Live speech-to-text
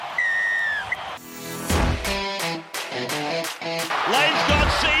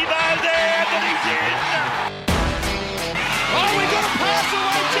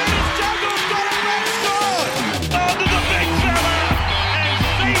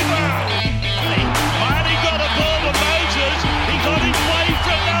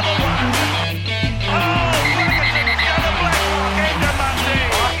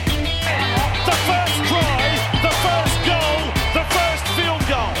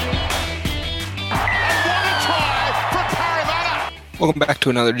Welcome back to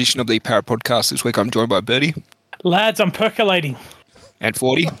another edition of the Parrot Podcast. This week I'm joined by Birdie. Lads, I'm percolating. And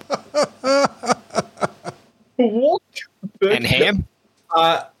 40. What? And Ham.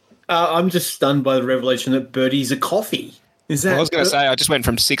 I'm just stunned by the revelation that Birdie's a coffee. Is that? Well, I was going to say, I just went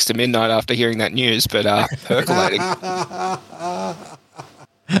from 6 to midnight after hearing that news, but percolating.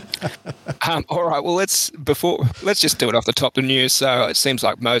 All right, well, let's just do it off the top of the news. So it seems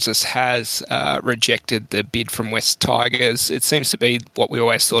like Moses has rejected the bid from West Tigers. It seems to be what we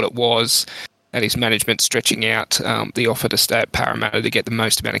always thought it was, and his management stretching out the offer to stay at Parramatta to get the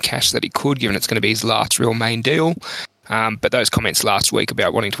most amount of cash that he could, given it's going to be his last real main deal. But those comments last week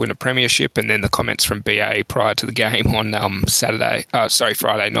about wanting to win a premiership, and then the comments from BA prior to the game on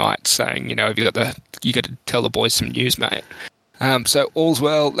Friday night, saying, you got to tell the boys some news, mate. So all's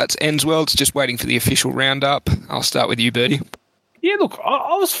well, that's ends well. It's just waiting for the official roundup. I'll start with you, Birdie. Yeah, look,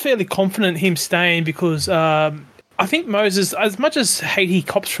 I was fairly confident him staying because I think Moses, as much as hate he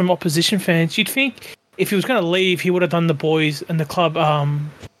cops from opposition fans, you'd think if he was going to leave, he would have done the boys and the club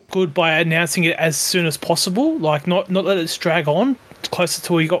good by announcing it as soon as possible, like not let it drag on closer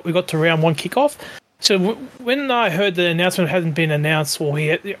to we got to round one kickoff. So when I heard the announcement hadn't been announced,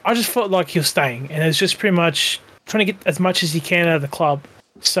 I just felt like he was staying, and it's just pretty much trying to get as much as he can out of the club.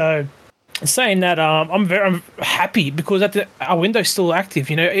 So saying that, I'm happy because our window's still active.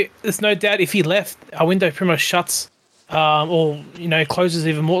 There's no doubt if he left, our window pretty much shuts or closes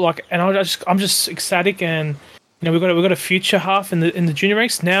even more. And I'm just ecstatic, and we've got a future half in the junior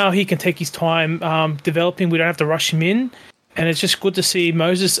ranks. Now he can take his time developing. We don't have to rush him in, and it's just good to see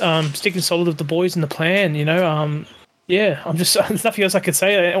Moses sticking solid with the boys in the plan. Yeah, I'm just there's nothing else I could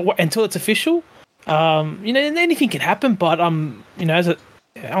say until it's official. Anything can happen, but I'm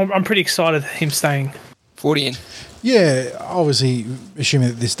pretty excited him staying. 40 in. Yeah, obviously, assuming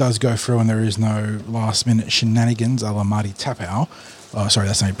that this does go through and there is no last-minute shenanigans a la Marty Tapau. Sorry,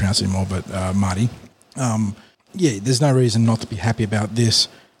 that's not how you pronounce it anymore, but Marty. There's no reason not to be happy about this.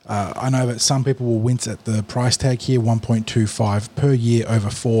 I know that some people will wince at the price tag here. 1.25 per year over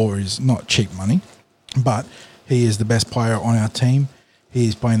 4 is not cheap money, but he is the best player on our team. He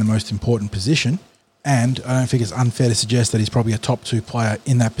is playing the most important position. And I don't think it's unfair to suggest that he's probably a top 2 player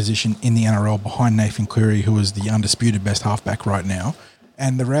in that position in the NRL behind Nathan Cleary, who is the undisputed best halfback right now.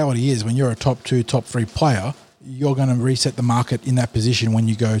 And the reality is when you're a top 2, top 3 player, you're going to reset the market in that position when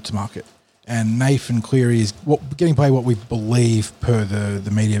you go to market. And Nathan Cleary is getting paid what we believe per the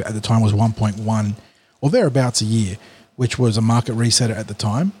media at the time was 1.1 or thereabouts a year, which was a market resetter at the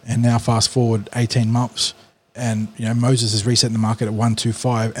time. And now fast forward 18 months and Moses is resetting the market at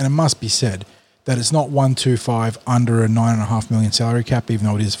 1.25, and it must be said that it's not 1.25 under a $9.5 million salary cap, even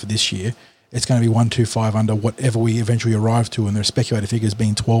though it is for this year. It's going to be 1.25 under whatever we eventually arrive to, and there are speculated figures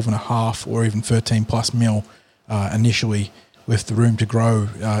being 12.5 or even 13 plus mil initially, with the room to grow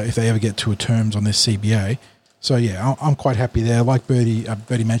if they ever get to a terms on this CBA. So yeah, I'm quite happy there. Like Birdie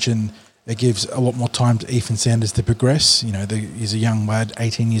mentioned, it gives a lot more time to Ethan Sanders to progress. He's a young lad,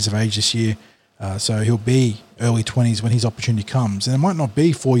 18 years of age this year. So he'll be early 20s when his opportunity comes. And it might not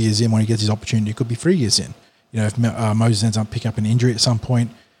be 4 years in when he gets his opportunity. It could be 3 years in. If Moses ends up picking up an injury at some point,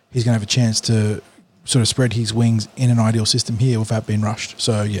 he's going to have a chance to sort of spread his wings in an ideal system here without being rushed.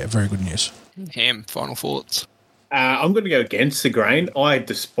 So, yeah, very good news. Ham, final thoughts? I'm going to go against the grain. I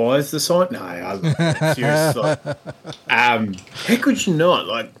despise the sign. No, seriously. How could you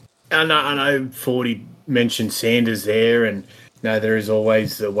not? I know 40 mentioned Sanders there, and there is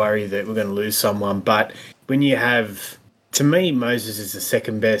always the worry that we're going to lose someone. But when you have, to me, Moses is the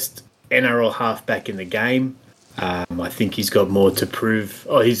second best NRL halfback in the game. I think he's got more to prove.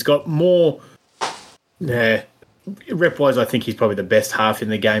 He's got more. Rep-wise, I think he's probably the best half in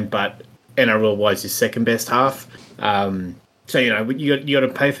the game, but NRL-wise, his second best half. So you got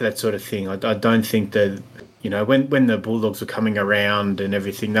to pay for that sort of thing. I don't think that when the Bulldogs were coming around and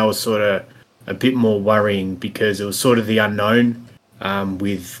everything, that was sort of a bit more worrying because it was sort of the unknown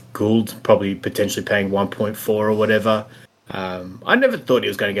with Gould probably potentially paying 1.4 or whatever. I never thought he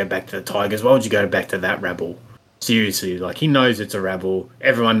was going to go back to the Tigers. Why would you go back to that rabble? Seriously, he knows it's a rabble.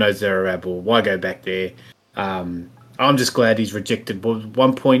 Everyone knows they're a rabble. Why go back there? I'm just glad he's rejected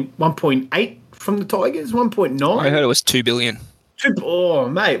 1.8 from the Tigers, 1.9. I heard it was $2 billion. Oh,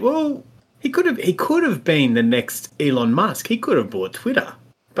 mate. Well, he could have been the next Elon Musk. He could have bought Twitter,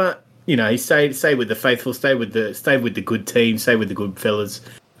 but he stayed with the faithful, stayed with the good team, stayed with the good fellas.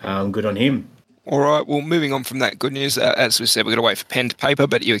 Good on him. All right, well, moving on from that good news, as we said, we're going to wait for pen to paper,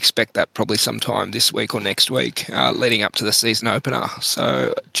 but you expect that probably sometime this week or next week, leading up to the season opener.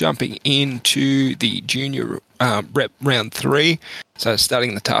 So jumping into the junior rep round 3, so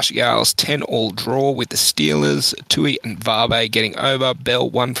starting the Tarsha Gales, 10-all draw with the Steelers, Tui and Varve getting over, Bell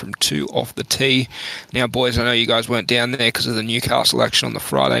 1 from 2 off the tee. Now, boys, I know you guys weren't down there because of the Newcastle action on the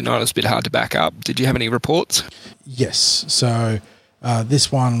Friday night. It was a bit hard to back up. Did you have any reports? Yes, so...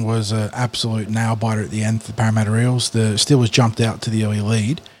 this one was an absolute nail-biter at the end for the Parramatta Eels. The Steelers jumped out to the early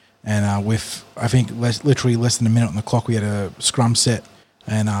lead, and with, I think, literally less than a minute on the clock, we had a scrum set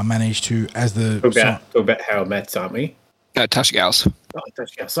and managed to, as the... Talk about Harold Matts, aren't we? No, Tarsha Gales. Oh,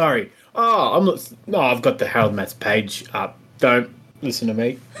 Tarsha Gales, sorry. Oh, I'm not... No, I've got the Harold Matts page up. Don't listen to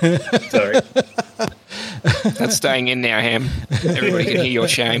me. Sorry. That's staying in now, Ham. Everybody can hear your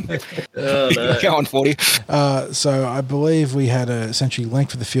shame. Oh, no. Go on, 40. So I believe we had essentially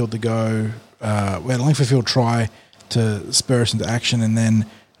length of the field to go. We had a length of the field try to spur us into action, and then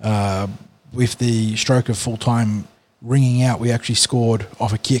with the stroke of full time ringing out, we actually scored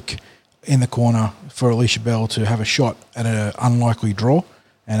off a kick in the corner for Alicia Bell to have a shot at an unlikely draw,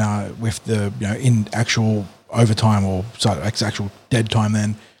 and with the in actual overtime or sorry, actual dead time,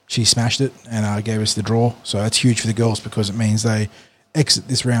 then she smashed it and gave us the draw. So that's huge for the girls because it means they exit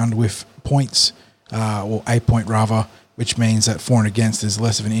this round with points, or 8 point rather, which means that for and against is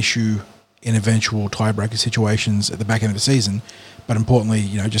less of an issue in eventual tiebreaker situations at the back end of the season. But importantly,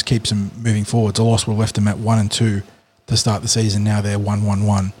 just keeps them moving forwards. A loss will left them at 1 and 2 to start the season. Now they're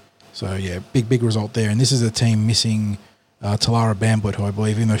 1-1-1. So yeah, big result there. And this is a team missing Talara Bamblett, who I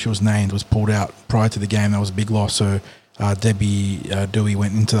believe, even though she was named, was pulled out prior to the game. That was a big loss. So Debbie Dewey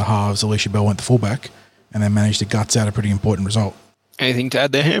went into the halves, Alicia Bell went to fullback, and they managed to guts out a pretty important result. Anything to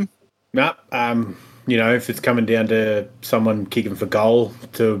add there, Ham? No, if it's coming down to someone kicking for goal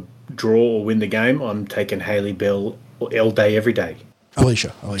to draw or win the game, I'm taking Hayley Bell all day, every day.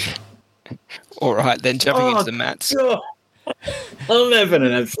 Alicia. All right, then jumping into the mats. I'm having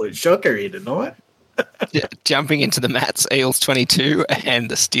an absolute shocker here tonight. Jumping into the mats, Eels 22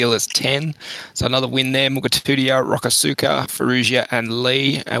 and the Steelers 10. So another win there. Mugatudia, Rokasuka, Ferrugia and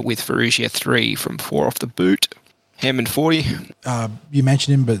Lee, with Ferrugia 3 from 4 off the boot. Hammond 40. You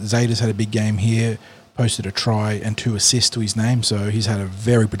mentioned him, but Zayda's had a big game here, posted a try and 2 assists to his name, so he's had a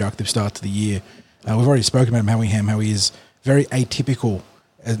very productive start to the year. We've already spoken about him, how he is very atypical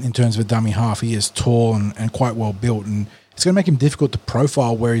in terms of a dummy half. He is tall and quite well built, and it's going to make him difficult to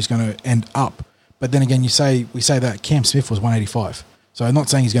profile where he's going to end up. But then again, we say that Cam Smith was 185. So I'm not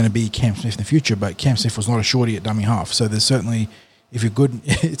saying he's going to be Cam Smith in the future, but Cam Smith was not a shorty at dummy half. So there's certainly, if you're good,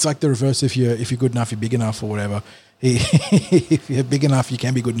 it's like the reverse. If you're good enough, you're big enough or whatever. If you're big enough, you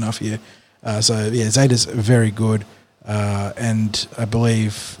can be good enough here. Zayda's very good, and I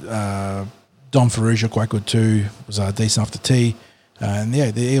believe Dom Ferrugia quite good too. Was decent off the tee,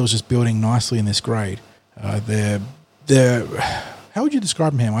 the Eels just building nicely in this grade. They're how would you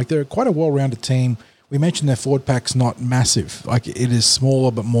describe them, Ham? Like, they're quite a well-rounded team. We mentioned their forward pack's not massive. Like, it is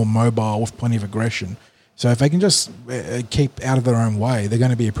smaller but more mobile with plenty of aggression. So if they can just keep out of their own way, they're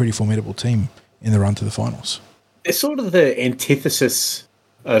going to be a pretty formidable team in the run to the finals. It's sort of the antithesis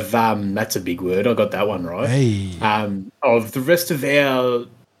of, that's a big word, I got that one right, of the rest of our,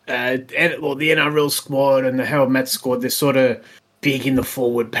 the NRL squad and the Harold Matts squad. They're sort of big in the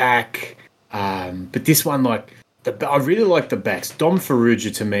forward pack. But this one, I really like the backs. Dom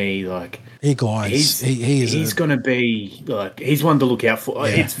Ferrugia, to me, he glides. He's going to be he's one to look out for.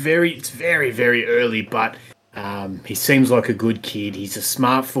 Yeah. It's very, very early, but he seems like a good kid. He's a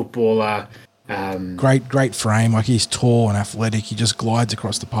smart footballer. Great frame. Like, he's tall and athletic. He just glides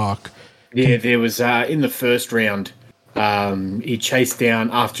across the park. Yeah, there was in the first round, he chased down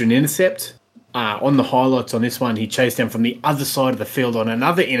after an intercept. On the highlights on this one, he chased down from the other side of the field on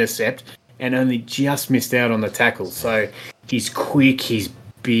another intercept, and only just missed out on the tackle. So he's quick, he's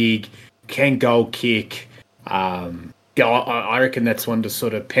big, can goal kick. I reckon that's one to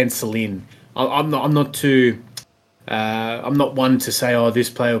sort of pencil in. I'm not one to say, this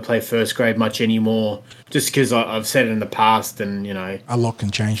player will play first grade much anymore, just because I've said it in the past, and a lot can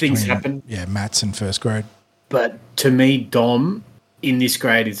change. Things happen. Yeah, Matt's in first grade. But to me, Dom in this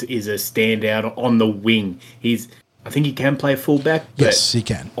grade is a standout on the wing. I think he can play fullback. Yes, he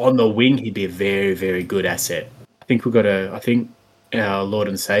can. On the wing, he'd be a very, very good asset. I think our Lord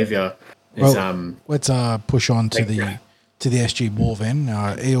and Saviour is. Let's push on to to the SG Ball then.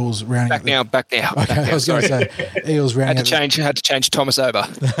 Eels rounding back now. Okay, I was going to say Eels rounding had to change Thomas over.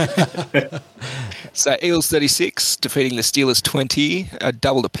 So Eels 36 defeating the Steelers 20, a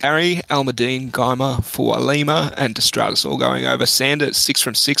double to Parry, Almadine, Geimer for Lima, and Destratus all going over. Sanders 6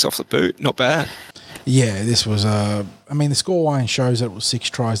 from 6 off the boot, not bad. Yeah, this was the scoreline shows that it was 6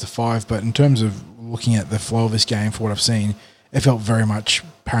 tries to 5, but in terms of looking at the flow of this game, for what I've seen, it felt very much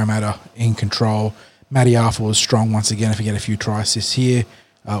Parramatta in control. Matty Arthur was strong once again if he get a few try assists here.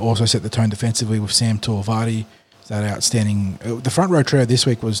 Also set the tone defensively with Sam Tuivasa. That outstanding. The front row trio this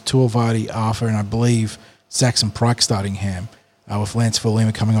week was Tuivasa, Arthur, and I believe Saxon Pryke starting ham, with Lance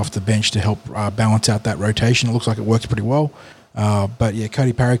Fulima coming off the bench to help balance out that rotation. It looks like it worked pretty well. But yeah,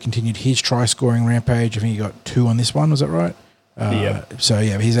 Cody Parry continued his try scoring rampage. I think he got 2 on this one. Was that right? Yeah. So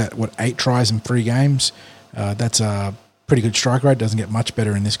yeah, he's at 8 tries in 3 games. That's a pretty good strike rate. Doesn't get much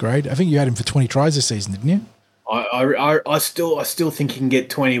better in this grade. I think you had him for 20 tries this season, didn't you? I still think he can get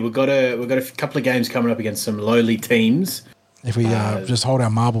 20. We've got a couple of games coming up against some lowly teams. If we just hold our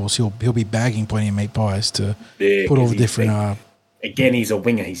marbles, he'll be bagging plenty of meat pies to put all the different. Again, he's a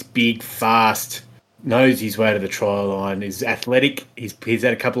winger. He's big, fast, knows his way to the try line. He's athletic. He's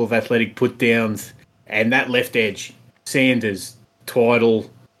had a couple of athletic put downs, and that left edge, Sanders, Twiddle,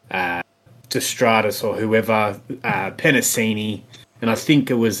 Destratus or whoever, Penasini, and I think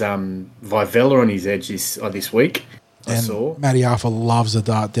it was Vivella on his edge this week. I saw. Matty Arthur loves the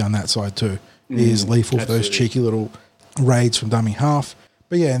dart down that side too. He is lethal for those cheeky little raids from dummy half.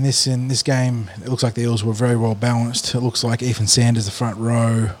 But yeah, in this game, it looks like the Eels were very well balanced. It looks like Ethan Sanders, the front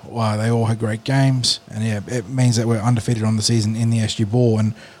row, they all had great games. And yeah, it means that we're undefeated on the season in the SG Ball.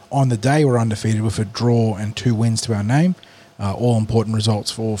 And on the day, we're undefeated with a draw and 2 wins to our name. All important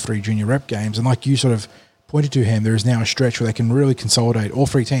results for all 3 junior rep games. And like you sort of pointed to him, there is now a stretch where they can really consolidate, all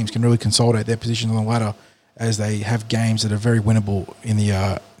 3 teams can really consolidate their positions on the ladder as they have games that are very winnable in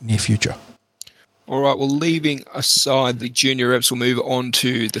the near future. All right, well, leaving aside the junior reps, we'll move on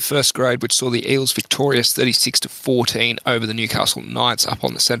to the first grade, which saw the Eels victorious 36-14 over the Newcastle Knights up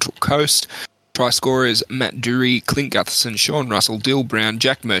on the Central Coast. Try scorers Matt Dury, Clint Gutherson, Sean Russell, Dill Brown,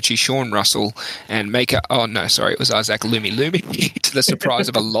 Jack Murchie, Sean Russell, and it was Isaac Lumi, to the surprise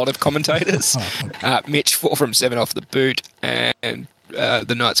of a lot of commentators. Mitch 4 from 7 off the boot, and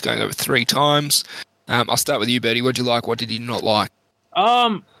the Knights going over 3 times. I'll start with you, Bertie. What did you like? What did you not like?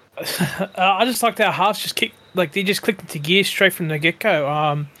 I just liked our halves just clicked into gear straight from the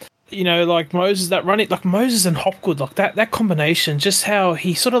get-go. Like Moses, that running, like Moses and Hopgood, like that combination, just how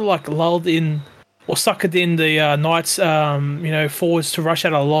he sort of like lulled in or suckered in the Knights, forwards to rush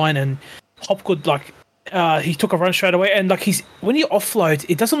out of the line, and Hopgood, he took a run straight away, and like when he offloads,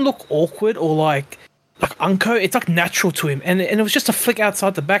 it doesn't look awkward or like unco, it's like natural to him, and it was just a flick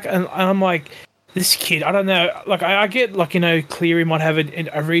outside the back, and I'm like, this kid, I don't know, like I get Cleary might have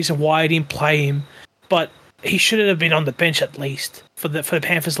a reason why I didn't play him, but he should have been on the bench at least for the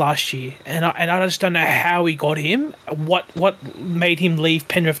Panthers last year, and I just don't know how we got him. What made him leave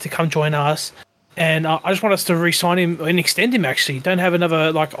Penrith to come join us? And I just want us to re-sign him and extend him. Actually, don't have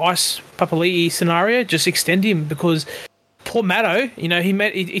another Ice Papali'i scenario. Just extend him, because poor Matto, he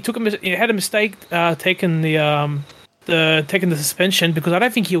had a mistake taking the suspension, because I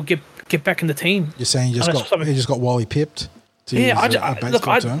don't think he'll get back in the team. You're saying he just got Wally pipped?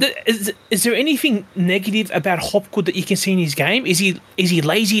 Is there anything negative about Hopgood that you can see in his game? Is he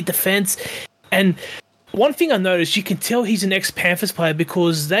lazy at defense? And one thing I noticed, you can tell he's an ex-Panthers player,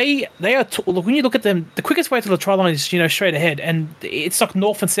 because they are when you look at them, the quickest way to the try line is straight ahead, and it's like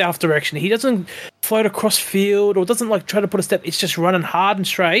north and south direction. He doesn't float across field or doesn't try to put a step. It's just running hard and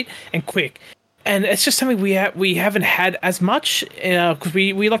straight and quick. And it's just something we haven't had as much, because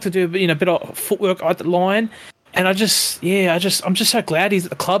we like to do a bit of footwork at the line. And I'm just so glad he's at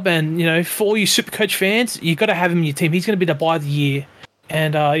the club. And for all you Supercoach fans, you got to have him in your team. He's going to be the buy of the year.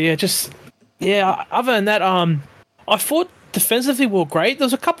 And other than that, I thought defensively we were great. There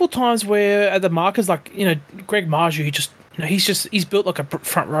was a couple of times where at the markers, Greg Marju, he's built like a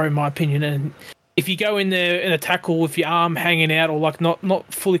front row in my opinion. And if you go in there in a tackle with your arm hanging out or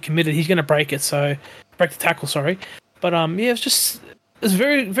not fully committed, he's going to break it. So break the tackle, sorry. But it's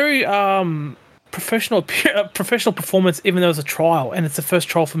very, very professional performance, even though it was a trial, and it's the first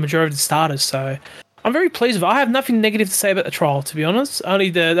trial for majority of the starters. So I'm very pleased with it. I have nothing negative to say about the trial, to be honest. Only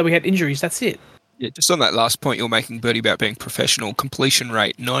that we had injuries. That's it. Yeah, just on that last point you're making, Bertie, about being professional, completion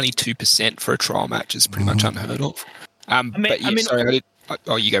rate 92% for a trial match is pretty much unheard of. You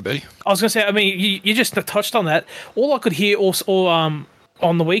go, Bertie. I was going to say, you just touched on that. All I could hear also on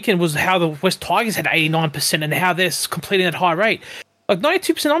the weekend was how the West Tigers had 89% and how they're completing at high rate. Like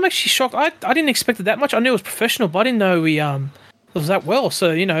 92%, I'm actually shocked. I didn't expect it that much. I knew it was professional, but I didn't know it was that well.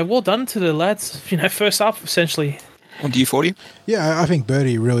 So, well done to the lads, first up, essentially. On to you, 40. Yeah, I think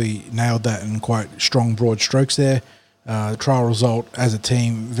Birdie really nailed that in quite strong, broad strokes there. The trial result as a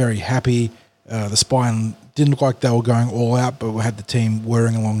team, very happy. The spine didn't look like they were going all out, but we had the team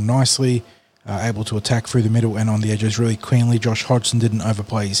whirring along nicely, able to attack through the middle and on the edges really cleanly. Josh Hodgson didn't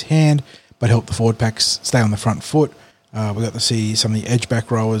overplay his hand, but helped the forward packs stay on the front foot. We got to see some of the edge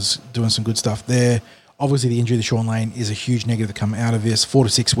back rowers doing some good stuff there. Obviously, the injury to Sean Lane is a huge negative to come out of this. 4 to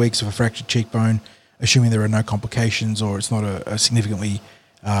 6 weeks of a fractured cheekbone, assuming there are no complications or it's not a significantly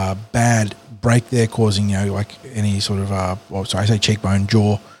bad break there causing, like any sort of, cheekbone,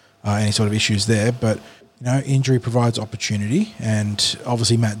 jaw, any sort of issues there. But, injury provides opportunity. And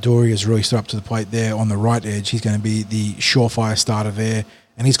obviously Matt Dory has really stood up to the plate there on the right edge. He's going to be the surefire starter there.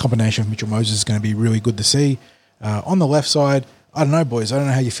 And his combination with Mitchell Moses is going to be really good to see. On the left side, I don't know, boys. I don't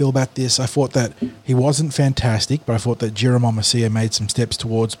know how you feel about this. I thought that he wasn't fantastic, but I thought that Jerome Masia made some steps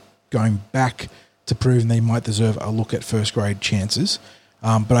towards going back to proving that he might deserve a look at first-grade chances.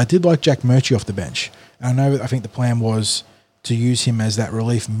 But I did like Jack Murchie off the bench. And I think the plan was to use him as that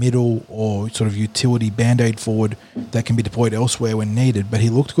relief middle or sort of utility Band-Aid forward that can be deployed elsewhere when needed. But he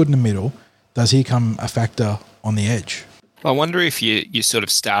looked good in the middle. Does he come a factor on the edge? I wonder if you sort of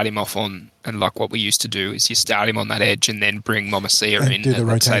start him off on, and like what we used to do is you start him on that edge and then bring Momasia in do the at,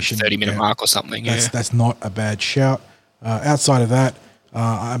 rotation, let's say, 30-minute mark or something. That's not a bad shout. Outside of that,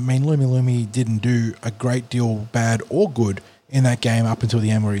 Lumi didn't do a great deal bad or good in that game up until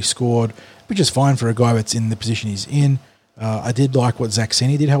the end where he scored, which is fine for a guy that's in the position he's in. I did like what Zach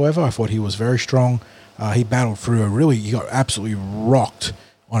Sini did, however. I thought he was very strong. He battled through he got absolutely rocked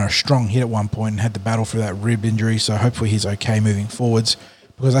on a strong hit at one point and had to battle through that rib injury, so hopefully he's okay moving forwards,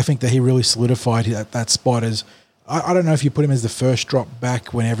 because I think that he really solidified that spot as, I don't know if you put him as the first drop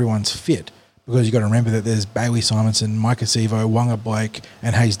back when everyone's fit, because you've got to remember that there's Bailey Simonson, Micah Sevo, Wanga Blake,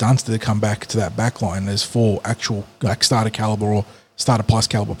 and Hayes Dunster to come back to that back line. There's 4 actual starter caliber or starter plus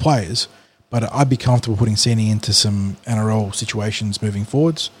caliber players, but I'd be comfortable putting Sini into some NRL situations moving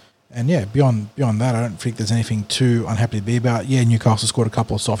forwards. And yeah, beyond that, I don't think there's anything too unhappy to be about. Yeah, Newcastle scored a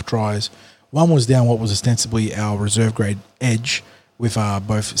couple of soft tries. One was down what was ostensibly our reserve grade edge with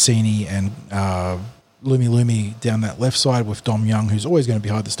both Sini and Lumi down that left side with Dom Young, who's always going to be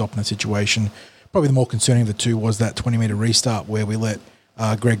hard to stop in that situation. Probably the more concerning of the two was that 20-metre restart where we let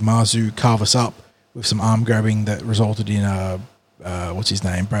Greg Marzu carve us up with some arm grabbing that resulted in,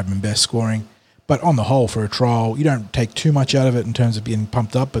 Bradman Best scoring. But on the whole, for a trial, you don't take too much out of it in terms of being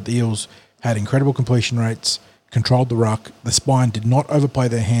pumped up, but the Eels had incredible completion rates, controlled the ruck. The spine did not overplay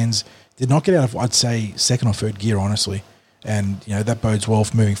their hands, did not get out of, I'd say, second or third gear, honestly. And, that bodes well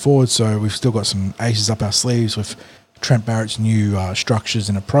for moving forward. So we've still got some aces up our sleeves with Trent Barrett's new structures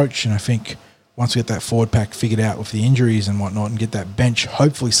and approach. And I think once we get that forward pack figured out with the injuries and whatnot and get that bench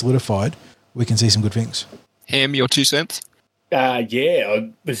hopefully solidified, we can see some good things. Ham, your 2 cents? I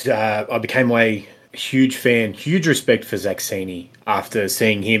became a huge fan, huge respect for Zach Sini after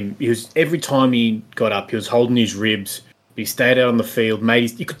seeing him. Every time he got up, he was holding his ribs. He stayed out on the field.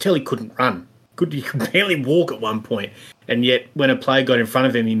 You could tell he couldn't run. He could barely walk at one point. And yet, when a player got in front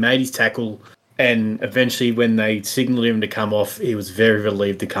of him, he made his tackle. And eventually, when they signalled him to come off, he was very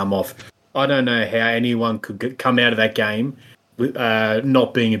relieved to come off. I don't know how anyone could come out of that game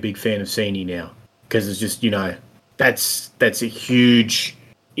not being a big fan of Sini now, because it's just that's a huge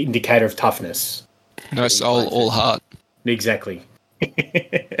indicator of toughness. No soul, all heart. Exactly.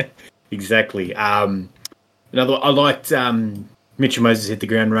 Exactly. Another one, I liked Mitchell Moses hit the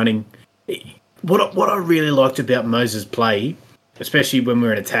ground running. What I really liked about Moses' play, especially when we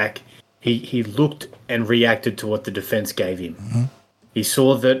were in attack, he looked and reacted to what the defence gave him. Mm-hmm. He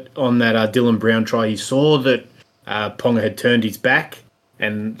saw that on that Dylan Brown try, he saw that Ponga had turned his back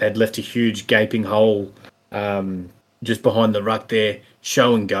and had left a huge gaping hole just behind the ruck there,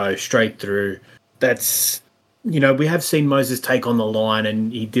 show and go, straight through. That's, we have seen Moses take on the line,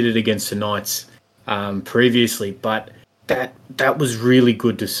 and he did it against the Knights previously, but that was really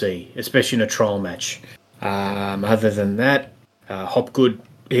good to see, especially in a trial match. Other than that, Hopgood,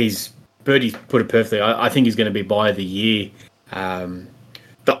 Birdie put it perfectly. I think he's going to be buy of the year.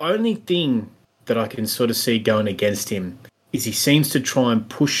 The only thing that I can sort of see going against him is he seems to try and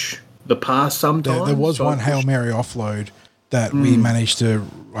push the pass sometimes. There was one Hail Mary offload that we managed to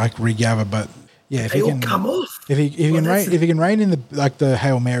regather, but yeah, if he can come off, if he can rein in the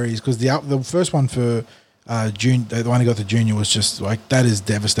Hail Marys, because the first one for June, the one he got to Junior was just that is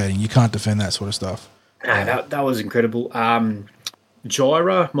devastating. You can't defend that sort of stuff. That was incredible.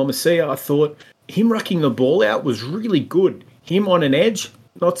 Jaira Momasia, I thought him rucking the ball out was really good. Him on an edge,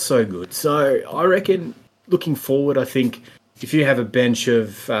 not so good. So I reckon, looking forward, I think if you have a bench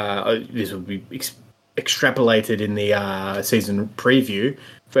of this will be extrapolated in the season preview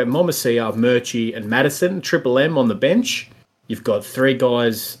for Momasia, Murchie, and Madison, Triple M on the bench. You've got 3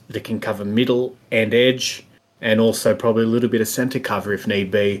 guys that can cover middle and edge, and also probably a little bit of centre cover if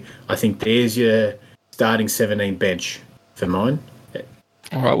need be. I think there's your starting 17 bench for mine.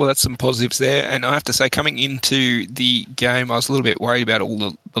 All right, well, that's some positives there. And I have to say, coming into the game, I was a little bit worried about all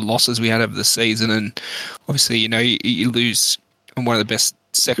the losses we had over the season. And obviously, you lose one of the best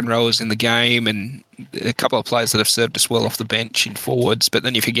second rowers in the game and a couple of players that have served us well off the bench in forwards. But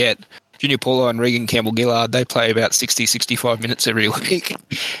then you forget Junior Paulo and Regan Campbell-Gillard, they play about 60, 65 minutes every week.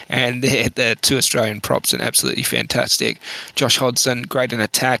 And they're 2 Australian props and absolutely fantastic. Josh Hodgson, great in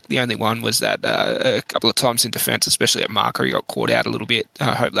attack. The only one was that a couple of times in defence, especially at marker, he got caught out a little bit.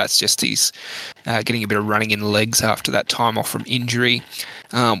 I hope that's just he's getting a bit of running in the legs after that time off from injury.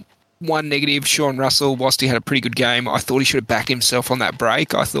 One negative, Sean Russell, whilst he had a pretty good game, I thought he should have backed himself on that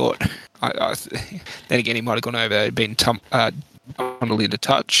break. I thought, then again, he might have gone over, been bundled into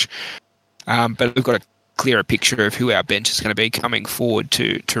touch. But we've got a clearer picture of who our bench is going to be coming forward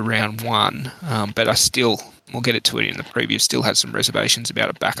to round 1. But we'll get to it in the preview, still had some reservations about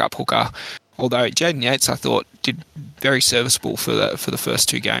a backup hooker. Although Jaden Yates, I thought, did very serviceable for the first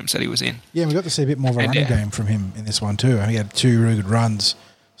 2 games that he was in. Yeah, we got to see a bit more of a running game from him in this one too. He had 2 really good runs.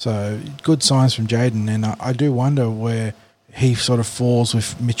 So good signs from Jaden. And I do wonder where he sort of falls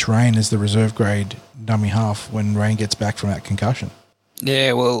with Mitch Rain as the reserve grade dummy half when Rain gets back from that concussion.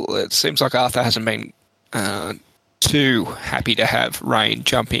 Yeah, well, it seems like Arthur hasn't been too happy to have Rain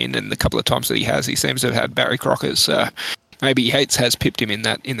jump in, and the couple of times that he has, he seems to have had Barry Crocker. So maybe Yates has pipped him in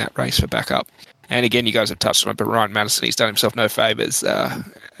that race for backup. And again, you guys have touched on it, but Ryan Madison, he's done himself no favours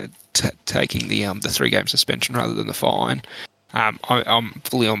taking the 3-game suspension rather than the fine. I'm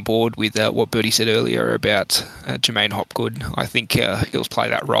fully on board with what Bertie said earlier about Jermaine Hopgood. I think he'll play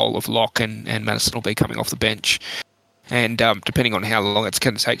that role of lock, and Madison will be coming off the bench. And depending on how long it's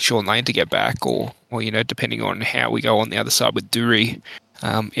going to take Sean Lane to get back, or depending on how we go on the other side with Dury,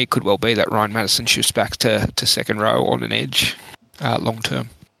 it could well be that Ryan Madison shifts back to second row on an edge long term.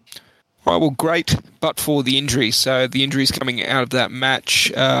 All right, well, great, but for the injuries. So the injuries coming out of that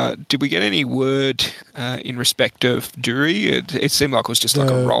match, did we get any word in respect of Dury? It seemed like it was just like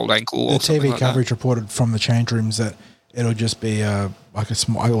a rolled ankle or something. The TV coverage reported from the change rooms that it'll just be it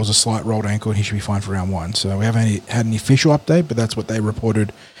was a slight rolled ankle and he should be fine for round 1. So we haven't had any official update, but that's what they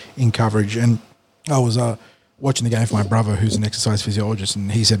reported in coverage. And I was watching the game for my brother, who's an exercise physiologist,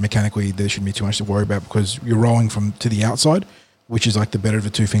 and he said mechanically there shouldn't be too much to worry about because you're rolling from to the outside, which is like the better of the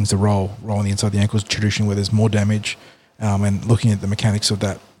 2 things to roll on the inside of the ankles, traditionally where there's more damage. And looking at the mechanics of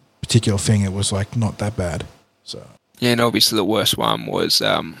that particular thing, it was like not that bad. So yeah, and obviously the worst one was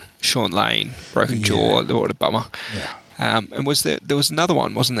Sean Lane, broken jaw. What a bummer. Yeah. And there was another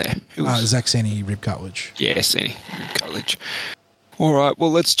one, wasn't there? Zach Seni, rib cartilage. Yeah, Seni, rib cartilage. All right, well,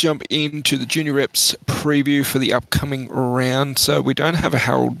 let's jump into the junior reps preview for the upcoming round. So we don't have a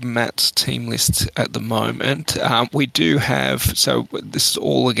Harold Matts team list at the moment. We do have, so this is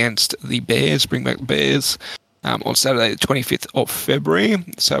all against the Bears, bring back the Bears, on Saturday the 25th of February.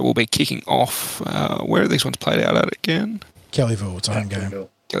 So we'll be kicking off, where are these ones played out at again? Kellyville, it's a home game.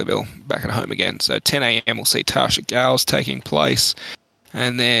 Kellyville, back at home again. So 10 a.m. we'll see Tasha Gales taking place.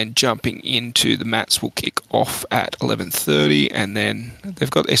 And then jumping into the mats will kick off at 11:30, and then they've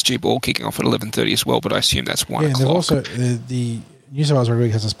got SG Ball kicking off at 11:30 as well, but I assume that's 1 o'clock. Yeah, and they've also, the New South Wales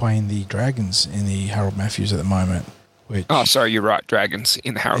Rodriguez is playing the Dragons in the Harold Matthews at the moment. Which, oh, sorry, you're right, Dragons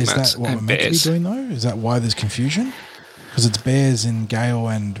in the Harold Mats. Is that what and we're meant Bears. to be doing, though? Is that why there's confusion? Because it's Bears in Gale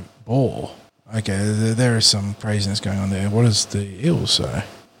and Ball. Okay, there is some craziness going on there. What does the Eels say?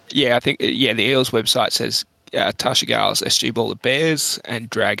 Yeah, I think, the Eels website says Tasha Gales, SG Ball, the Bears, and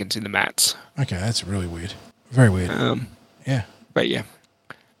Dragons in the mats. Okay, that's really weird. Very weird. Yeah. But yeah.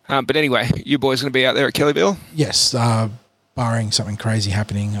 But anyway, you boys going to be out there at Kellyville? Yes. Barring something crazy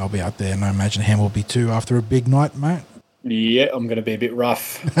happening, I'll be out there, and I imagine Ham will be too after a big night, mate. Yeah, I'm going to be a bit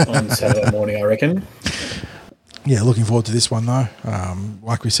rough on Saturday morning, I reckon. Yeah, looking forward to this one, though.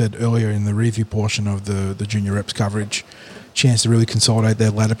 Like we said earlier in the review portion of the junior reps coverage, chance to really consolidate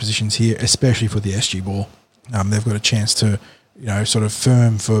their ladder positions here, especially for the SG Ball. They've got a chance to, sort of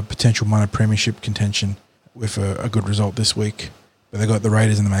firm for potential minor premiership contention with a good result this week. But they've got the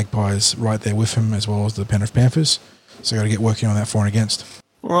Raiders and the Magpies right there with them, as well as the Penrith Panthers. So got to get working on that for and against.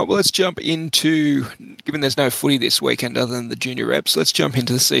 All right, well, let's jump into, given there's no footy this weekend other than the junior reps, let's jump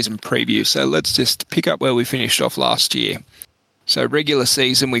into the season preview. So let's just pick up where we finished off last year. So regular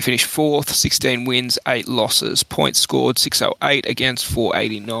season, we finished 4th, 16 wins, 8 losses. Points scored, 608 against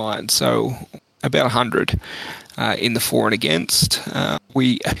 489. So about 100 in the for and against.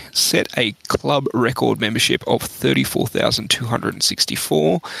 We set a club record membership of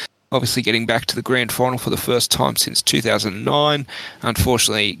 34,264. Obviously getting back to the grand final for the first time since 2009.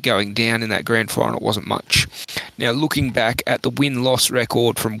 Unfortunately, going down in that grand final wasn't much. Now, looking back at the win-loss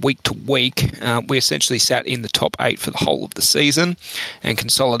record from week to week, we essentially sat in the top 8 for the whole of the season and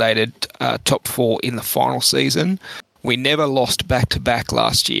consolidated top 4 in the final season. We never lost back-to-back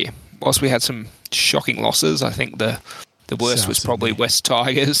last year. Whilst we had some shocking losses, I think the worst was probably West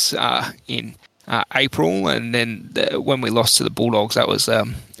Tigers in April, and then when we lost to the Bulldogs, that was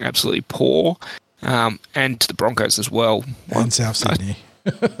absolutely poor, and to the Broncos as well. And South Sydney.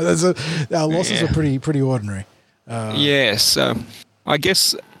 Our losses are pretty ordinary. So I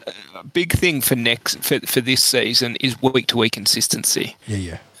guess a big thing for this season is week-to-week consistency.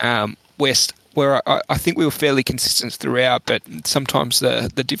 West, where I think we were fairly consistent throughout, but sometimes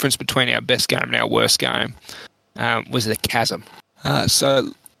the difference between our best game and our worst game was the chasm.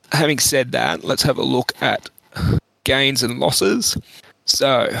 So having said that, let's have a look at gains and losses.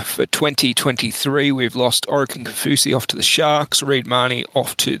 So for 2023, we've lost Orican Kafusi off to the Sharks, Reed Marnie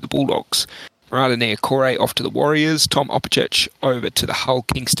off to the Bulldogs, Marata Niokore off to the Warriors, Tom Opacich over to the Hull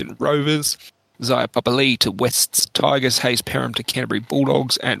Kingston Rovers, Zaya Papali to West's Tigers, Hayes Perham to Canterbury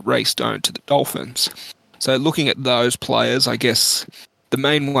Bulldogs, and Ray Stone to the Dolphins. So looking at those players, I guess the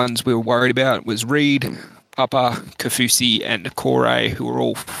main ones we were worried about was Reed, Papa, Kafusi, and Niokore, who are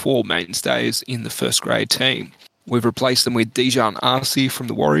all 4 mainstays in the first grade team. We've replaced them with Dijon Arcee from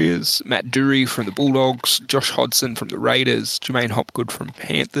the Warriors, Matt Dury from the Bulldogs, Josh Hodson from the Raiders, Jermaine Hopgood from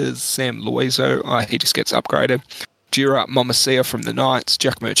Panthers, Sam Loiso, he just gets upgraded, Jira Momasia from the Knights,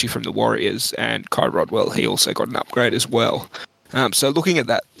 Jack Murchie from the Warriors, and Kai Rodwell, he also got an upgrade as well. So looking at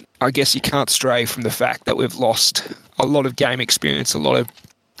that, I guess you can't stray from the fact that we've lost a lot of game experience, a lot of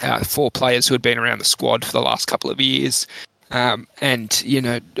 4 players who had been around the squad for the last couple of years. And,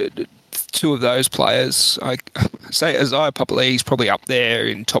 2 of those players, I say Isaiah Papali's probably up there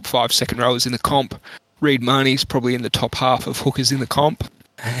in top 5 second rowers in the comp. Reed Marnie's probably in the top half of hookers in the comp.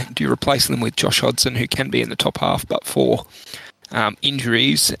 And you replace them with Josh Hodson, who can be in the top half, but for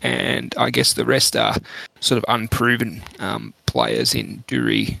injuries. And I guess the rest are sort of unproven players in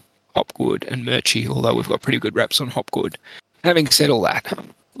Dury, Hopgood, and Murchie, although we've got pretty good reps on Hopgood. Having said all that,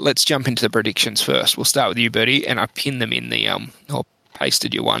 let's jump into the predictions first. We'll start with you, Bertie, and I pinned them in the I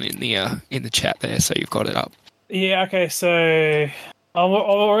pasted your one in the chat there, so you've got it up. Yeah. Okay. So I'm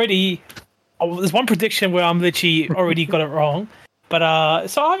already. There's one prediction where I'm literally already got it wrong, but I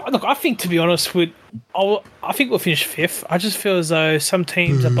think, to be honest, I think we'll finish 5th. I just feel as though some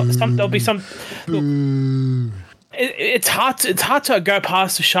teams there'll be some. Look, it's hard to go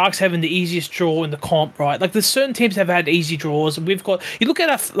past the Sharks having the easiest draw in the comp, right? Like, there's certain teams have had easy draws. We've got, you look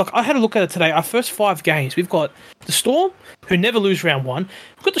at I had a look at it today. Our first 5 games, we've got the Storm, who never lose round 1.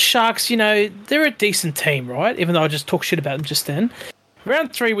 We've got the Sharks. They're a decent team, right? Even though I just talked shit about them just then.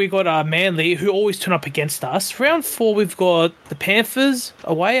 Round 3, we got Manly, who always turn up against us. Round 4, we've got the Panthers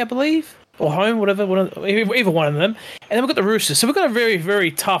away, I believe, or home, whatever, either one of them. And then we've got the Roosters. So we've got a very,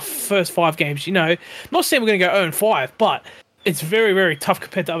 very tough first 5 games. Not saying we're going to go 0-5, but it's very, very tough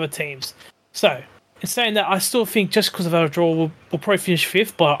compared to other teams. So, in saying that, I still think just because of our draw, we'll probably finish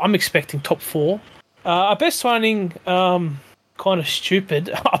 5th, but I'm expecting top 4. Our best signing, kind of stupid.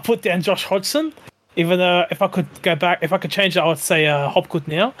 I put down Josh Hodson, even though if I could change it, I would say Hopgood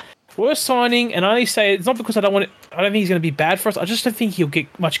now. Worst signing, and I only say it's not because I don't think he's going to be bad for us. I just don't think he'll get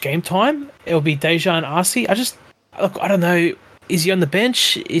much game time. It'll be Dijon Arcee. I don't know. Is he on the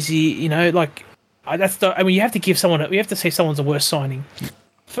bench? Is he, you have to give someone. We have to say someone's the worst signing.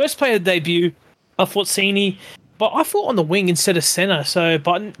 First player debut, I thought Sini, but I thought on the wing instead of centre. So,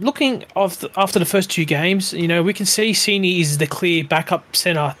 but looking after the first 2 games, we can see Sini is the clear backup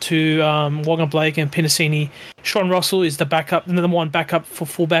centre to Wagga Blake and Pinasini. Sean Russell is the number 1 backup for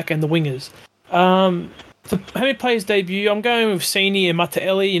fullback and the wingers. How many players debut? I'm going with Sini and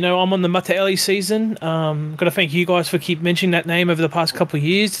Mataeli. I'm on the Mataeli season. Got to thank you guys for keep mentioning that name over the past couple of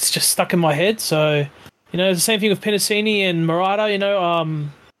years. It's just stuck in my head. So, the same thing with Pinasini and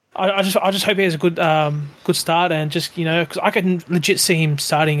Marata. I just hope he has a good start, and just because I can legit see him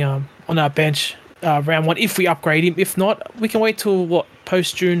starting on our bench round 1 if we upgrade him. If not, we can wait till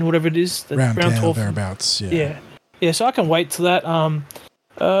post June, whatever it is, round 12 thereabouts. Yeah. So I can wait till that.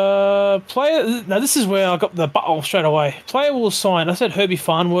 Player. Now this is where I got the butthole straight away. Player will sign. I said Herbie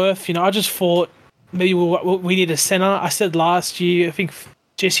Farnworth. I just thought maybe we need a centre. I said last year. I think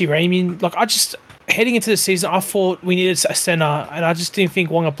Jesse Ramien. Like, I just, heading into the season, I thought we needed a centre, and I just didn't think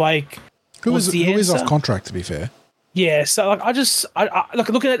Wonga Blake Who was the is answer. off contract, to be fair. Yeah, so like I like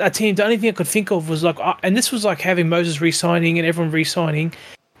looking at that team, the only thing I could think of was like, and this was like having Moses re-signing and everyone re-signing.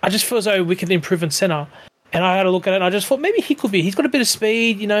 I just feel as though we could improve in centre, and I had a look at it, and I just thought maybe he could be. He's got a bit of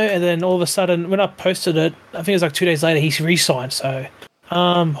speed, you know. And then all of a sudden, when I posted it, I think it was like 2 days later, he's re-signed. So,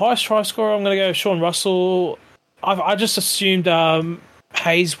 highest try scorer, I'm going to go Sean Russell. I just assumed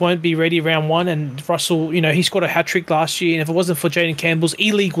Hayes won't be ready round one, and Russell, you know, he scored a hat trick last year, and if it wasn't for Jaden Campbell's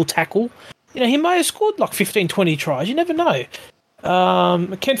illegal tackle, you know, he may have scored like 15, 20 tries. You never know.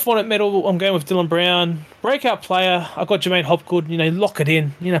 Ken Fournette medal, I'm going with Dylan Brown. Breakout player, I've got Jermaine Hopgood. You know, lock it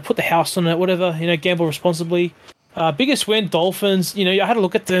in. You know, put the house on it, whatever. You know, gamble responsibly. Biggest win, Dolphins. You know, I had a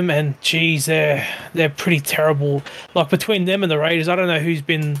look at them, and geez, they're pretty terrible. Like, between them and the Raiders, I don't know who's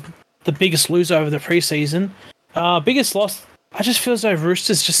been the biggest loser over the preseason. Biggest loss, I just feel as though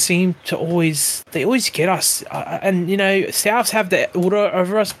Roosters just seem to always get us. And, you know, Souths have the order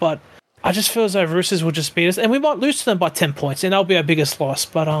over us, but I just feel as though Roosters will just beat us, and we might lose to them by 10 points, and that'll be our biggest loss.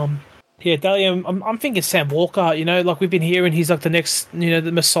 But yeah, Dalian, I'm thinking Sam Walker. You know, like we've been hearing, he's like the next, you know,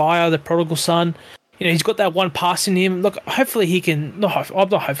 the Messiah, the prodigal son. You know, he's got that one pass in him. Look, hopefully he can. Not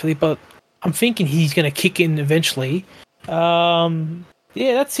hopefully, but I'm thinking he's going to kick in eventually.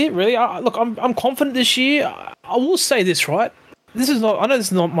 Yeah, that's it really. Look, I'm confident this year. I will say this, right? I know this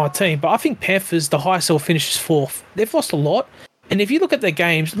is not my team, but I think Panthers, the highest they'll finish is 4th. They've lost a lot. And if you look at their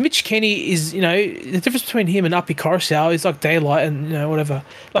games, Mitch Kenny is, you know, the difference between him and Api Coruscant is like daylight and, you know, whatever.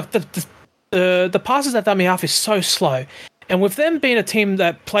 Like the passes at dummy half is so slow. And with them being a team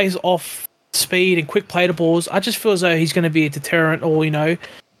that plays off speed and quick play to balls, I just feel as though he's going to be a deterrent, or, you know,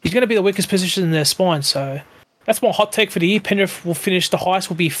 he's going to be the weakest position in their spine. So that's my hot take for the year. Penrith will finish, the highest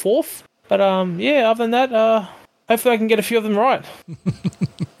will be 4th. But yeah, other than that, hopefully I can get a few of them right.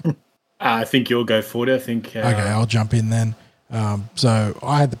 I think you'll go for it. I think. Okay, I'll jump in then. So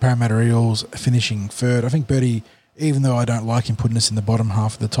I had the Parramatta Eels finishing 3rd. I think Bertie, even though I don't like him putting us in the bottom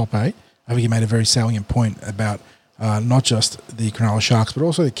half of the top 8, I think he made a very salient point about not just the Cronulla Sharks, but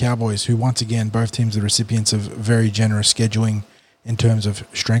also the Cowboys, who once again, both teams are recipients of very generous scheduling in terms of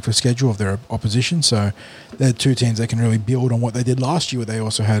strength of schedule of their opposition. So they're two teams that can really build on what they did last year, where they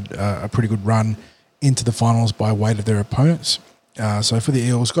also had a pretty good run into the finals by weight of their opponents. So for the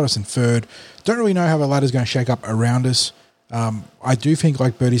Eels, got us in 3rd. Don't really know how the ladder's going to shake up around us. I do think,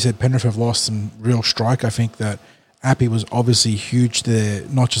 like Bertie said, Penrith have lost some real strike. I think that Appy was obviously huge to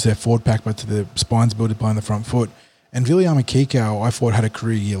not just their forward pack, but to the spines ability to play on the front foot. And Viliame Kikau, I thought, had a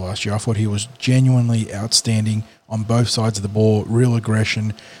career year last year. I thought he was genuinely outstanding on both sides of the ball, real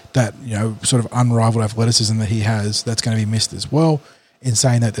aggression, that, you know, sort of unrivaled athleticism that he has, that's going to be missed as well. In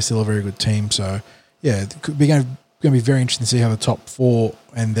saying that, they're still a very good team. So, yeah, it could be going to be very interesting to see how the top 4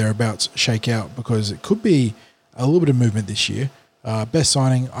 and thereabouts shake out, because it could be a little bit of movement this year. Best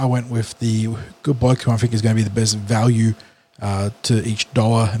signing, I went with the good bloke who I think is going to be the best value to each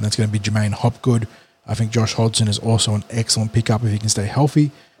dollar, and that's going to be Jermaine Hopgood. I think Josh Hodgson is also an excellent pickup if he can stay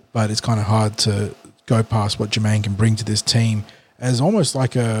healthy, but it's kind of hard to go past what Jermaine can bring to this team as almost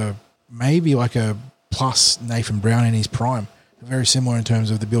like maybe like a plus Nathan Brown in his prime. Very similar in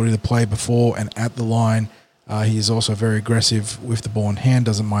terms of the ability to play before and at the line. He is also very aggressive with the ball in hand,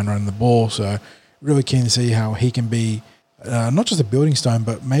 doesn't mind running the ball, so really keen to see how he can be not just a building stone,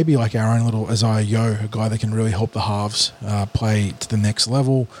 but maybe like our own little Isaiah Yeo, a guy that can really help the halves play to the next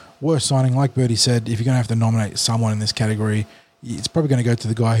level. Worst signing, like Bertie said, if you're going to have to nominate someone in this category, it's probably going to go to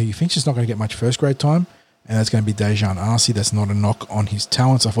the guy who you think's just not going to get much first grade time, and that's going to be Dejan Arce. That's not a knock on his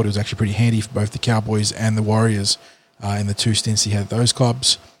talents. I thought he was actually pretty handy for both the Cowboys and the Warriors in the 2 stints he had at those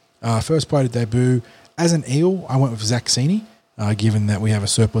clubs. First player to debut, as an Eel, I went with Zach Sini. Given that we have a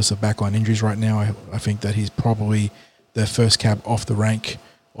surplus of backline injuries right now, I think that he's probably the first cab off the rank,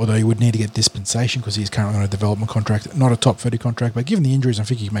 although he would need to get dispensation because he's currently on a development contract, not a top 30 contract, but given the injuries, I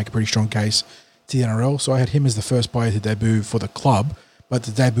think he can make a pretty strong case to the NRL. So I had him as the first player to debut for the club, but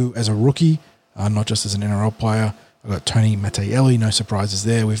to debut as a rookie, not just as an NRL player. I've got Tony Mattielli, no surprises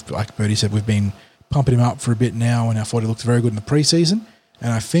there. Like Bertie said, we've been pumping him up for a bit now, and I thought he looked very good in the preseason.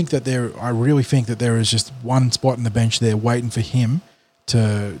 And I really think that there is just one spot in the bench there waiting for him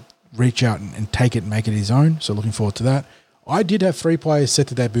to reach out and take it and make it his own. So looking forward to that. I did have 3 players set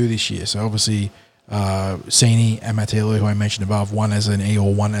to debut this year. So obviously, Sini and Mattielli, who I mentioned above, one as an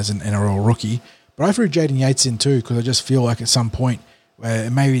Eel, one as an NRL rookie. But I threw Jaden Yates in too, because I just feel like at some point,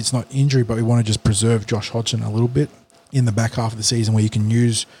 maybe it's not injury, but we want to just preserve Josh Hodgson a little bit in the back half of the season where you can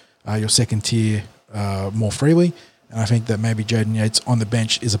use your second tier more freely. And I think that maybe Jaden Yates on the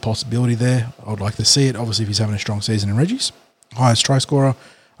bench is a possibility there. I would like to see it, obviously, if he's having a strong season in Reggie's. highest try scorer.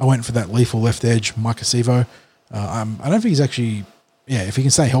 I went for that lethal left edge, Mike Acevo. I don't think he's actually, if he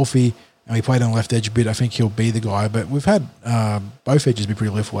can stay healthy and we played on the left edge a bit, I think he'll be the guy. But we've had both edges be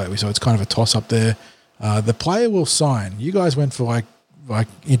pretty lethal lately, so it's kind of a toss up there. The player will sign. You guys went for like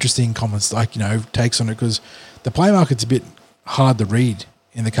interesting comments, takes on it, because the play market's a bit hard to read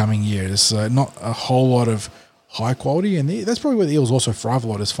in the coming year. There's not a whole lot of high quality, and that's probably where the Eels also thrive a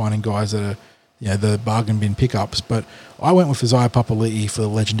lot, is finding guys that are, the bargain bin pickups. But I went with Isaiah Papali'i for the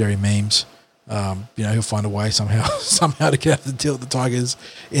legendary memes. He'll find a way somehow to get out the deal at the Tigers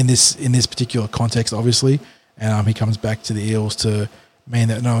in this particular context, obviously. And he comes back to the Eels to mean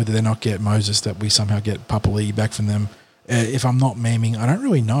that no, did they not get Moses, that we somehow get Papali'i back from them. If I'm not memeing, I don't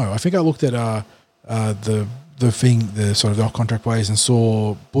really know. I think I looked at the sort of the off contract players and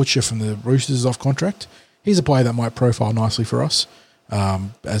saw Butcher from the Roosters is off contract. He's a player that might profile nicely for us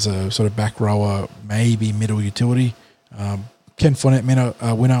as a sort of back rower, maybe middle utility. Ken Fournette winner.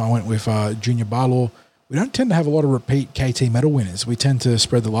 I went with Junior Barlaw. We don't tend to have a lot of repeat KT medal winners. We tend to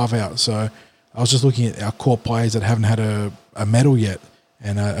spread the love out. So I was just looking at our core players that haven't had a medal yet,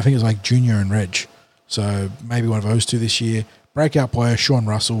 and I think it was like Junior and Reg. So maybe one of those two this year. Breakout player, Sean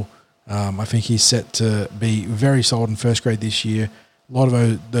Russell. I think he's set to be very solid in first grade this year. A lot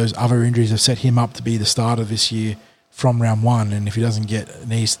of those other injuries have set him up to be the starter this year from round one, and if he doesn't get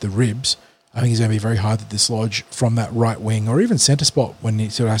knees to the ribs, I think he's going to be very hard to dislodge from that right wing or even centre spot when he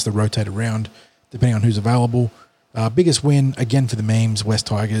sort of has to rotate around, depending on who's available. Biggest win, again for the memes, West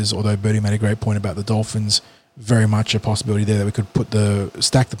Tigers, although Birdie made a great point about the Dolphins. Very much a possibility there that we could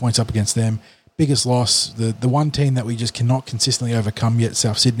stack the points up against them. Biggest loss, the one team that we just cannot consistently overcome yet,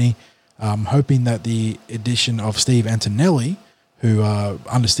 South Sydney. Hoping that the addition of Steve Antonelli, who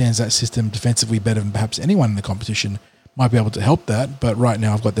understands that system defensively better than perhaps anyone in the competition, might be able to help that. But right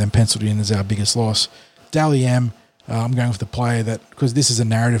now I've got them penciled in as our biggest loss. Dally M, I'm going with the player that, because this is a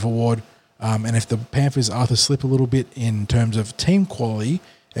narrative award, and if the Panthers are to slip a little bit in terms of team quality,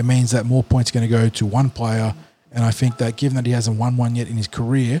 it means that more points are going to go to one player. And I think that given that he hasn't won one yet in his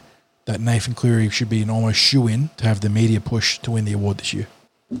career, that Nathan Cleary should be an almost shoe-in to have the media push to win the award this year.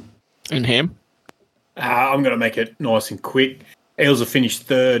 And Ham? I'm going to make it nice and quick. Eels have finished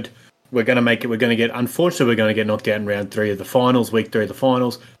third. We're going to get knocked out in round 3 of the finals, week 3 of the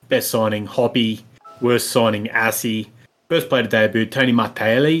finals. Best signing, Hoppy. Worst signing, Assy. First player to debut, Tony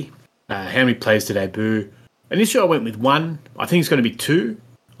Martelli. How many players to debut? Initially, I went with 1. I think it's going to be 2.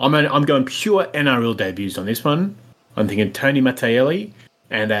 I'm going pure NRL debuts on this one. I'm thinking Tony Martelli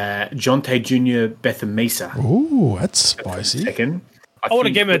and Jonte Jr. Bethamisa. Ooh, that's spicy. Second. I would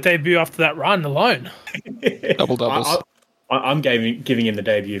have given him a debut after that run alone. Double doubles. I'm giving him the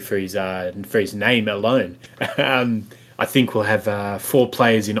debut for his name alone. I think we'll have 4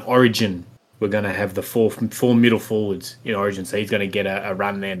 players in Origin. We're going to have the four middle forwards in Origin, so he's going to get a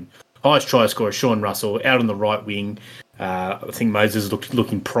run then. Highest try scorer, Sean Russell, out on the right wing. I think Moses is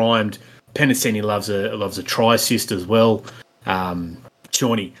looking primed. Penasini loves a try assist as well.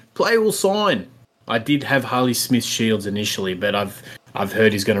 Shawnee, player will sign. I did have Harley Smith Shields initially, but I've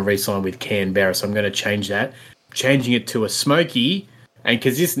heard he's going to re-sign with Canberra, so I'm going to change that. Changing it to a Smoky, and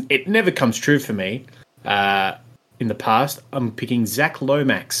because it never comes true for me in the past, I'm picking Zach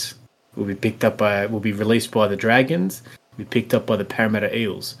Lomax. Will be released by the Dragons. Will be picked up by the Parramatta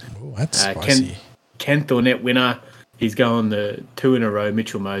Eels. Ooh, that's spicy. Ken Thornett winner. He's going the 2 in a row.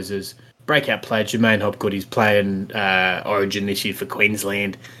 Mitchell Moses, breakout player Jermaine Hopgood. He's playing Origin this year for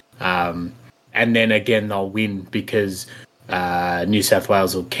Queensland, and then again they'll win because New South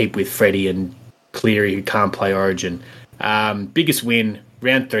Wales will keep with Freddie and Cleary, who can't play Origin. Biggest win,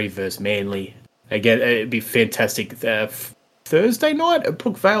 round 3 versus Manly. Again, it'd be fantastic. Thursday night at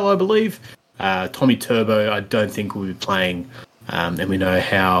Brookvale, I believe. Tommy Turbo, I don't think will be playing. And we know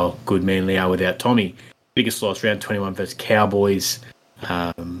how good Manly are without Tommy. Biggest loss, round 21 versus Cowboys.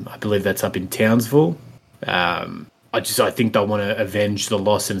 I believe that's up in Townsville. I think they'll want to avenge the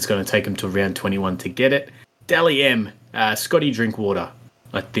loss, and it's going to take them to round 21 to get it. Dally M, Scotty Drinkwater.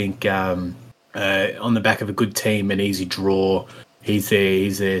 I think on the back of a good team, an easy draw. He's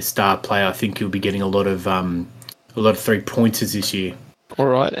their star player. I think he'll be getting a lot of 3-pointers this year. All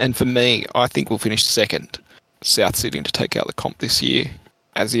right, and for me, I think we'll finish second. South Sydney to take out the comp this year,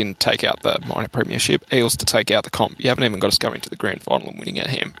 as in take out the minor premiership. Eels to take out the comp. You haven't even got us going to the grand final and winning at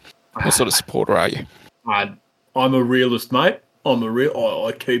him. What sort of supporter are you? I'm a realist, mate.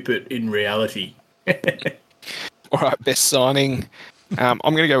 I keep it in reality. All right, best signing. I'm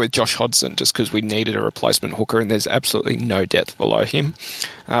going to go with Josh Hodgson just because we needed a replacement hooker and there's absolutely no depth below him.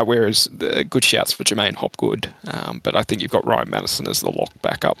 Whereas the good shouts for Jermaine Hopgood. But I think you've got Ryan Madison as the lock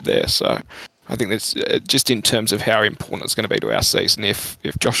back up there. So I think that's just in terms of how important it's going to be to our season. If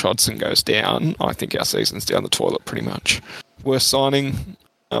Josh Hodgson goes down, I think our season's down the toilet pretty much. Worst signing,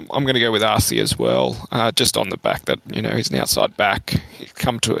 I'm going to go with Arcee as well, just on the back that, he's an outside back. He's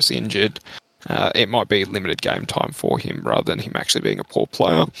come to us injured. It might be limited game time for him rather than him actually being a poor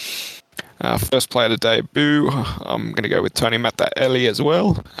player. First player to debut, I'm going to go with Tony Mataele as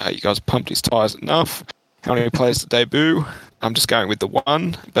well. You guys pumped his tyres enough. How many players to debut? I'm just going with the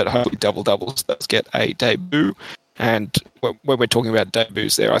one, but hopefully Double Doubles does get a debut. And when we're talking about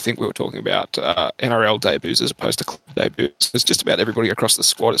debuts there, I think we were talking about NRL debuts as opposed to club debuts. It's just about everybody across the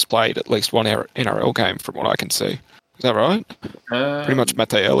squad has played at least one NRL game from what I can see. Is that right? Pretty much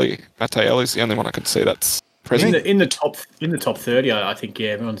Mataele. Mataele is the only one I can see that's present. In the top 30, I think,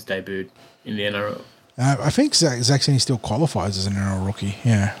 everyone's debuted in the NRL. I think Zach Zinni still qualifies as an NRL rookie.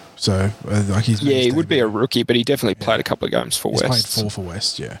 Yeah. So, he would be a rookie, but he definitely played a couple of games for West. He's played 4 for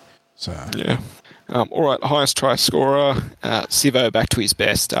West, yeah. So yeah. All right, highest try scorer, Sivo back to his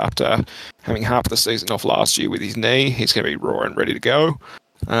best after having half the season off last year with his knee. He's going to be raw and ready to go.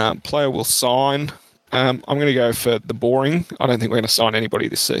 Player will sign. I'm going to go for the boring. I don't think we're going to sign anybody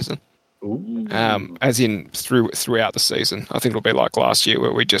this season. As in throughout the season. I think it'll be like last year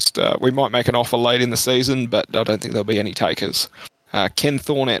where we might make an offer late in the season, but I don't think there'll be any takers. Ken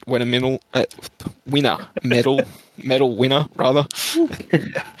Thornett medal winner rather.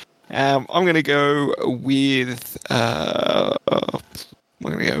 I'm going to go with. It's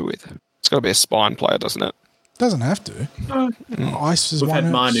got to be a spine player, doesn't it? Doesn't have to. Ice is We've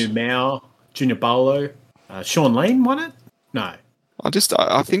had Manu Mao, Junior Bolo, Sean Lane won it. No.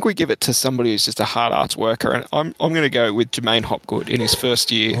 I think we give it to somebody who's just a hard arts worker, and I'm going to go with Jermaine Hopgood in his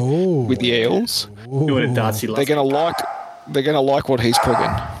first year with the Eels. Doing a Darcy. They're going to like what he's cooking.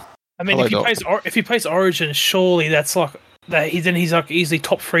 I mean, if he plays Origin, surely that's like that. He's like easily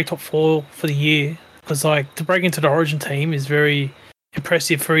top 3, top 4 for the year. Because like to break into the Origin team is very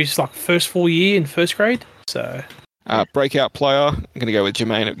impressive for his like first full year in first grade. So. Breakout player, I'm going to go with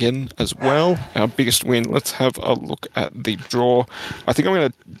Jermaine again as well. Our biggest win, let's have a look at the draw. I think I'm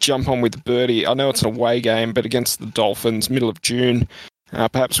going to jump on with Birdie. I know it's an away game, but against the Dolphins, middle of June,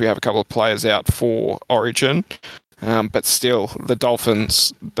 perhaps we have a couple of players out for Origin. But still, the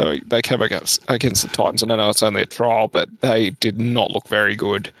Dolphins, they came against the Titans. And I know it's only a trial, but they did not look very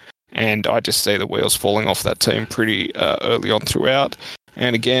good. And I just see the wheels falling off that team pretty early on throughout.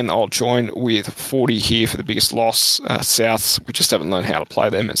 And again, I'll join with 40 here for the biggest loss. Souths, we just haven't learned how to play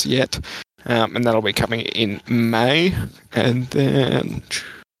them as yet. And that'll be coming in May. And then,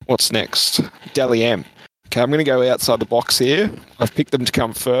 what's next? Dally M. Okay, I'm going to go outside the box here. I've picked them to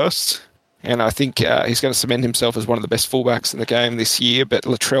come first. And I think he's going to cement himself as one of the best fullbacks in the game this year. But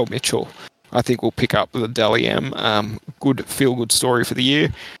Latrell Mitchell, I think, will pick up the Dally M. Good feel-good story for the year.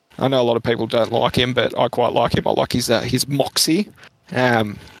 I know a lot of people don't like him, but I quite like him. I like his moxie.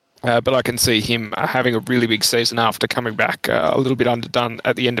 But I can see him having a really big season after coming back a little bit underdone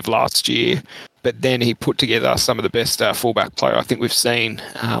at the end of last year. But then he put together some of the best fullback player I think we've seen,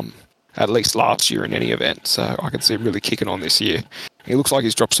 at least last year in any event. So I can see him really kicking on this year. He looks like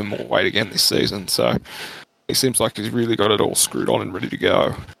he's dropped some more weight again this season. So he seems like he's really got it all screwed on and ready to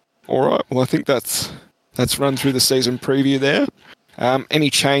go. All right. Well, I think that's run through the season preview there. Any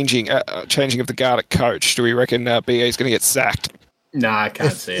changing of the guard at coach? Do we reckon BA is going to get sacked? No, I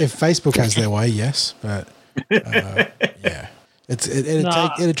can't see it. If Facebook has their way, yes, but yeah,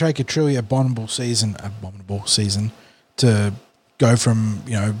 it'd take a truly abominable season to go from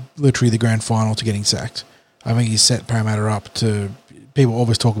literally the grand final to getting sacked. I think he's set Parramatta up to. People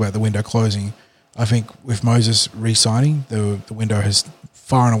always talk about the window closing. I think with Moses re-signing, the window has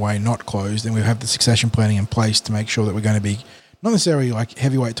far and away not closed, and we have the succession planning in place to make sure that we're going to be not necessarily like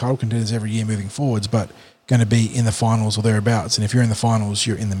heavyweight title contenders every year moving forwards, but going to be in the finals or thereabouts. And if you're in the finals,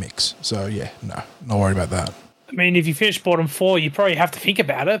 you're in the mix. So yeah, no, not worried about that. I mean, if you finish bottom 4, you probably have to think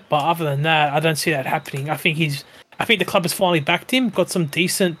about it. But other than that, I don't see that happening. I think the club has finally backed him, got some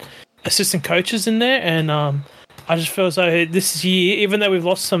decent assistant coaches in there, and I just feel as though this year, even though we've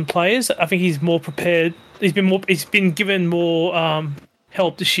lost some players, I think he's more prepared. He's been given more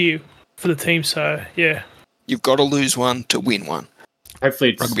help this year for the team. So yeah, you've got to lose one to win one. Hopefully,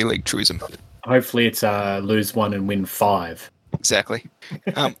 it's rugby league truism. Hopefully, it's lose 1 and win 5. Exactly.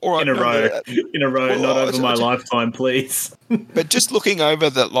 All right, in a row, not over my lifetime, please. But just looking over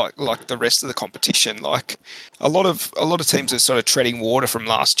the like the rest of the competition, like a lot of teams are sort of treading water from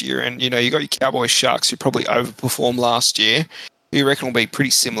last year, and you got your Cowboys, Sharks, who probably overperformed last year. You reckon will be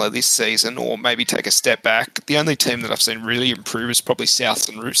pretty similar this season, or maybe take a step back? The only team that I've seen really improve is probably Souths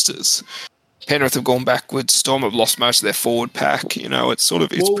and Roosters. Penrith have gone backwards. Storm have lost most of their forward pack.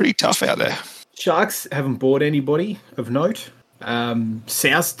 It's pretty tough out there. Sharks haven't bought anybody of note.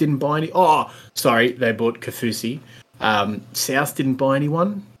 South didn't buy any. Oh, sorry, they bought Kafusi. South didn't buy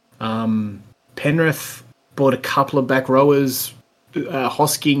anyone. Penrith bought a couple of back rowers,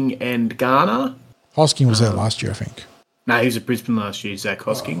 Hosking and Garner. Hosking was there last year, I think. No, he was at Brisbane last year, Zach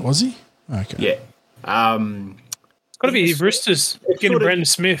Hosking. Was he? Okay. Yeah. It's got to be Roosters getting Brandon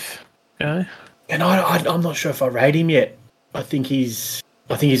Smith. You know? And I'm not sure if I rate him yet. I think he's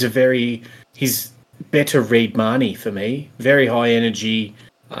better Reed Marnie for me. Very high energy,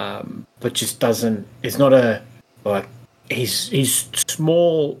 but just doesn't. It's not a like. He's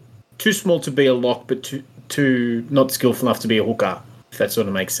small, too small to be a lock, but too not skillful enough to be a hooker. If that sort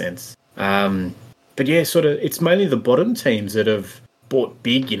of makes sense. But yeah, sort of. It's mainly the bottom teams that have bought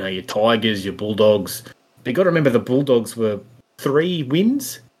big. You know, your Tigers, your Bulldogs. You got to remember the Bulldogs were 3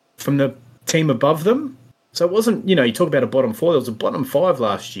 wins from the team above them. So it wasn't, you know, you talk about a bottom 4, there was a bottom 5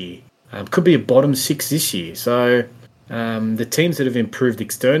 last year. Could be a bottom 6 this year. So the teams that have improved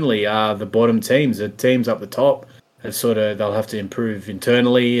externally are the bottom teams. The teams up the top have they'll have to improve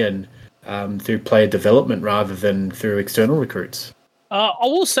internally and through player development rather than through external recruits. I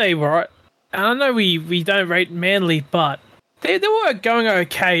will say, right, and I know we don't rate Manly, but they were going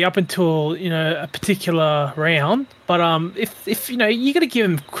okay up until, you know, a particular round. But if you know, you got to give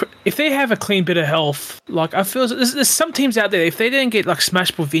them, if they have a clean bit of health, like I feel there's some teams out there, if they didn't get like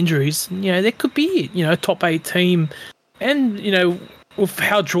smashed with injuries, you know, they could be, you know, top 8 team. And, you know, with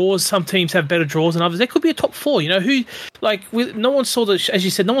how draws, some teams have better draws than others, they could be a top 4, you know, no one saw as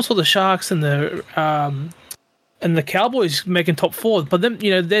you said, no one saw the Sharks and the Cowboys making top 4, but then, you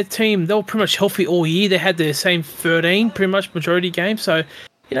know, their team, they were pretty much healthy all year. They had the same 13, pretty much majority games. So,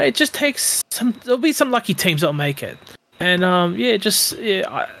 you know, it just takes there'll be some lucky teams that'll make it. And, I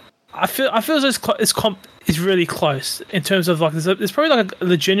feel this comp is really close in terms of like, there's probably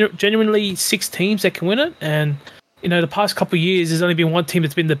like genuinely 6 teams that can win it. And, you know, the past couple of years, there's only been one team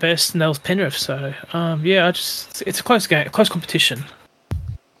that's been the best, and that was Penrith. So, it's a close game, close competition.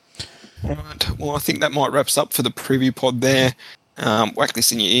 All right. Well, I think that might wrap us up for the preview pod there. Whack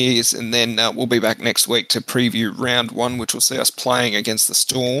this in your ears, and then we'll be back next week to preview round 1, which will see us playing against the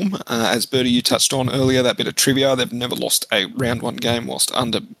Storm. As Bertie, you touched on earlier, that bit of trivia, they've never lost a round 1 game whilst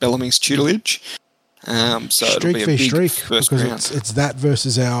under Bellamy's tutelage. So streak it'll be a big streak, first because round. it's that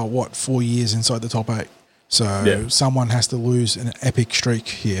versus our 4 years inside the top 8. So someone has to lose an epic streak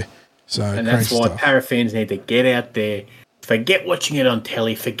here. So and that's why Para fans need to get out there. Forget watching it on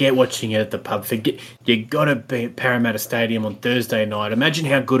telly. Forget watching it at the pub. You got to be at Parramatta Stadium on Thursday night. Imagine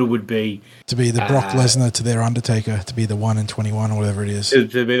how good it would be to be the Brock Lesnar to their Undertaker, to be the 1 in 21 or whatever it is.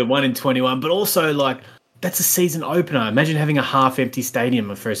 To be the 1 in 21, but also like that's a season opener. Imagine having a half-empty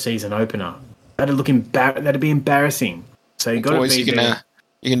stadium for a season opener. That'd be embarrassing. So you got to be there.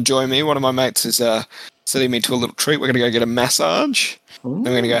 You can join me. One of my mates is setting me to a little treat. We're going to go get a massage. Ooh.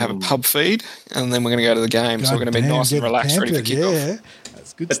 Then we're going to go have a pub feed, and then we're going to go to the game. So we're going to be nice and relaxed, ready for kickoff. Yeah,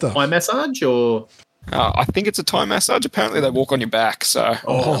 that's good stuff. Thai massage or? I think it's a Thai massage. Apparently, they walk on your back. So. Yes.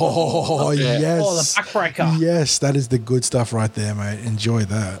 Oh, the backbreaker. Yes, that is the good stuff right there, mate. Enjoy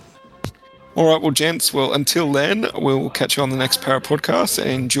that. All right, well, gents, until then, we'll catch you on the next Para podcast and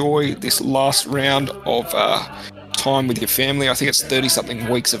enjoy this last round of time with your family. I think it's 30-something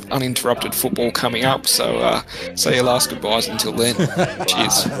weeks of uninterrupted football coming up, so say your last goodbyes until then.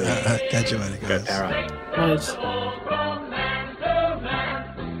 Cheers. Catch you later, guys. Go Para. Nice.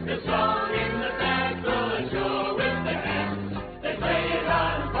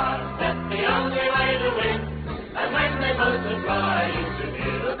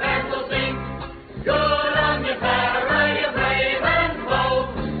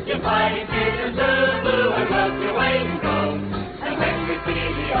 Fight it and blue and work your way